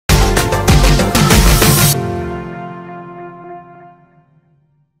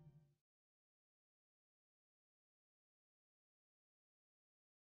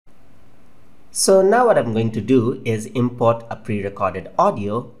So now what I'm going to do is import a pre-recorded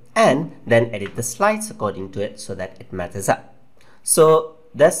audio and then edit the slides according to it so that it matches up. So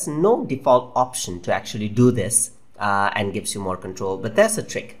there's no default option to actually do this and gives you more control, but there's a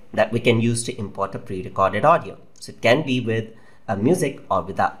trick that we can use to import a pre-recorded audio. So it can be with music or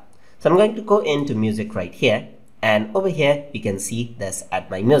without. So I'm going to go into music right here, and over here you can see there's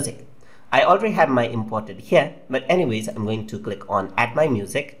add my music. I already have my imported here, but anyways I'm going to click on add my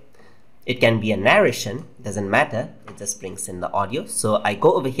music. It can be a narration, doesn't matter, it just brings in the audio. So I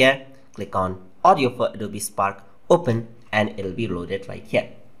go over here, click on audio for Adobe Spark, open, and it'll be loaded right here.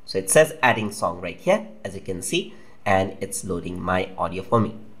 So it says adding song right here, as you can see, and it's loading my audio for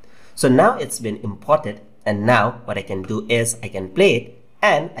me. So now it's been imported, and now what I can do is I can play it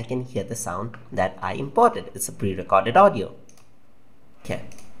and I can hear the sound that I imported. It's a pre-recorded audio. Okay.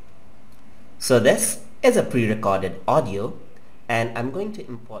 So this is a pre-recorded audio and I'm going to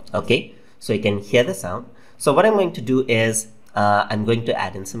import. Okay, so you can hear the sound. So what I'm going to do is I'm going to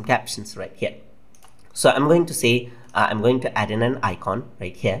add in some captions right here. So I'm going to say I'm going to add in an icon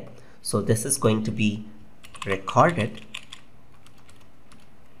right here. So this is going to be recorded.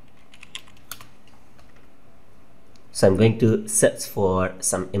 So I'm going to search for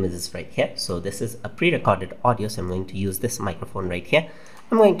some images right here. So this is a pre-recorded audio, so I'm going to use this microphone right here.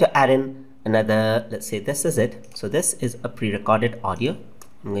 I'm going to add in another, let's say this is it. So this is a pre-recorded audio.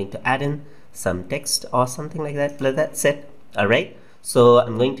 I'm going to add in some text or something like that. That's it. All right. So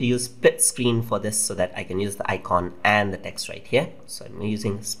I'm going to use split screen for this so that I can use the icon and the text right here. So I'm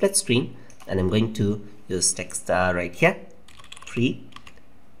using split screen and I'm going to use text right here,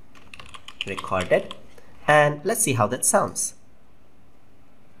 pre-recorded, and let's see how that sounds.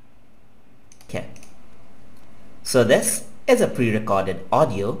 Okay. So this is a pre-recorded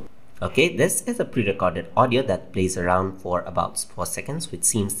audio. Okay, this is a pre-recorded audio that plays around for about 4 seconds, which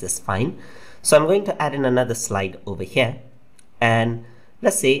seems just fine. So I'm going to add in another slide over here. And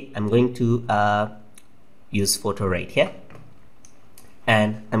let's say I'm going to use photo right here,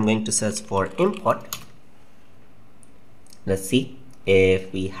 and I'm going to search for import. Let's see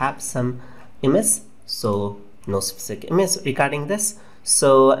if we have some image. So no specific image regarding this.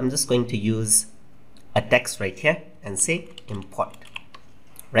 So I'm just going to use a text right here and say import.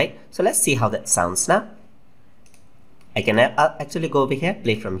 Right. So let's see how that sounds now. I can actually go over here,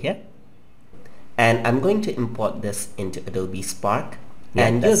 play from here. And I'm going to import this into Adobe Spark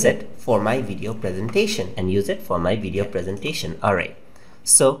and use it for my video presentation. All right.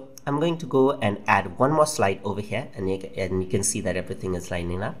 So I'm going to go and add one more slide over here, and you can see that everything is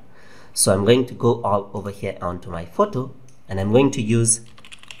lining up. So I'm going to go all over here onto my photo, and I'm going to use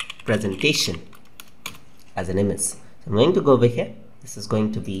presentation as an image. So I'm going to go over here. This is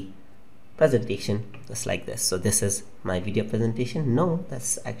going to be presentation, just like this. So this is my video presentation. No,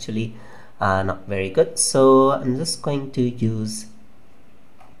 that's actually not very good. So I'm just going to use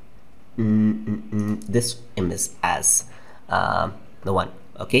this image as the one.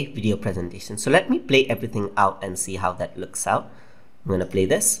 Okay, video presentation. So let me play everything out and see how that looks out. I'm going to play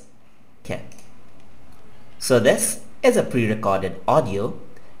this. Okay. So this is a pre-recorded audio,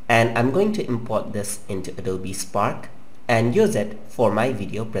 and I'm going to import this into Adobe Spark and use it for my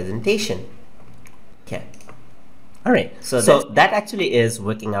video presentation. Okay. All right. So that actually is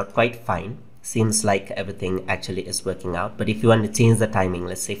working out quite fine. Seems like everything actually is working out. But if you want to change the timing,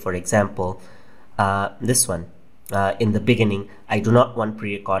 let's say for example, this one, in the beginning, I do not want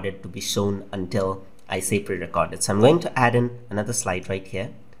pre-recorded to be shown until I say pre-recorded. So I'm going to add in another slide right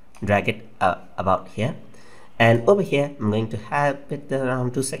here, drag it about here, and over here I'm going to have it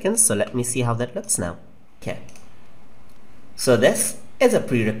around 2 seconds. So let me see how that looks now. Okay. So this is a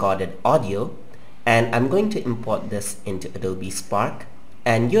pre-recorded audio, and I'm going to import this into Adobe Spark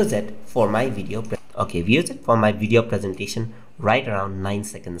and use it for my video. Okay, we use it for my video presentation right around 9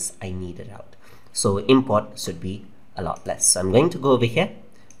 seconds. I need it out. So import should be a lot less. So I'm going to go over here.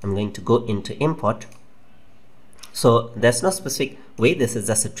 I'm going to go into import. So there's no specific way. This is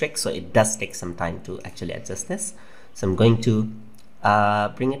just a trick. So it does take some time to actually adjust this. So I'm going to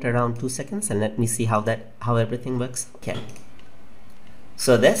bring it around 2 seconds and let me see how everything works. Okay.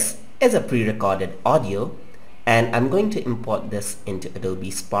 So this is a pre-recorded audio, and I'm going to import this into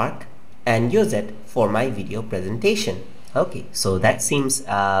Adobe Spark and use it for my video presentation. Okay, so that seems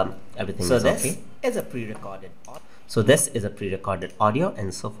everything is okay. This is a pre-recorded audio. So this is a pre-recorded audio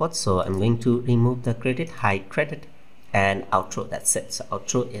and so forth. So I'm going to remove the credit, hide credit, and outro. That's it. So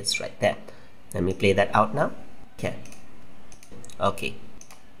outro is right there. Let me play that out now. Okay. Okay.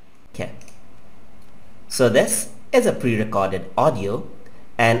 Okay. So this is a pre-recorded audio,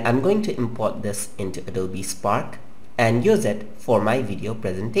 and I'm going to import this into Adobe Spark and use it for my video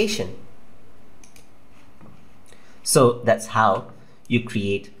presentation. So that's how you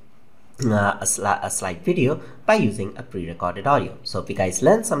create a slide video by using a pre-recorded audio. So if you guys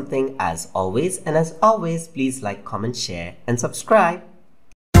learned something, as always, please like, comment, share, and subscribe.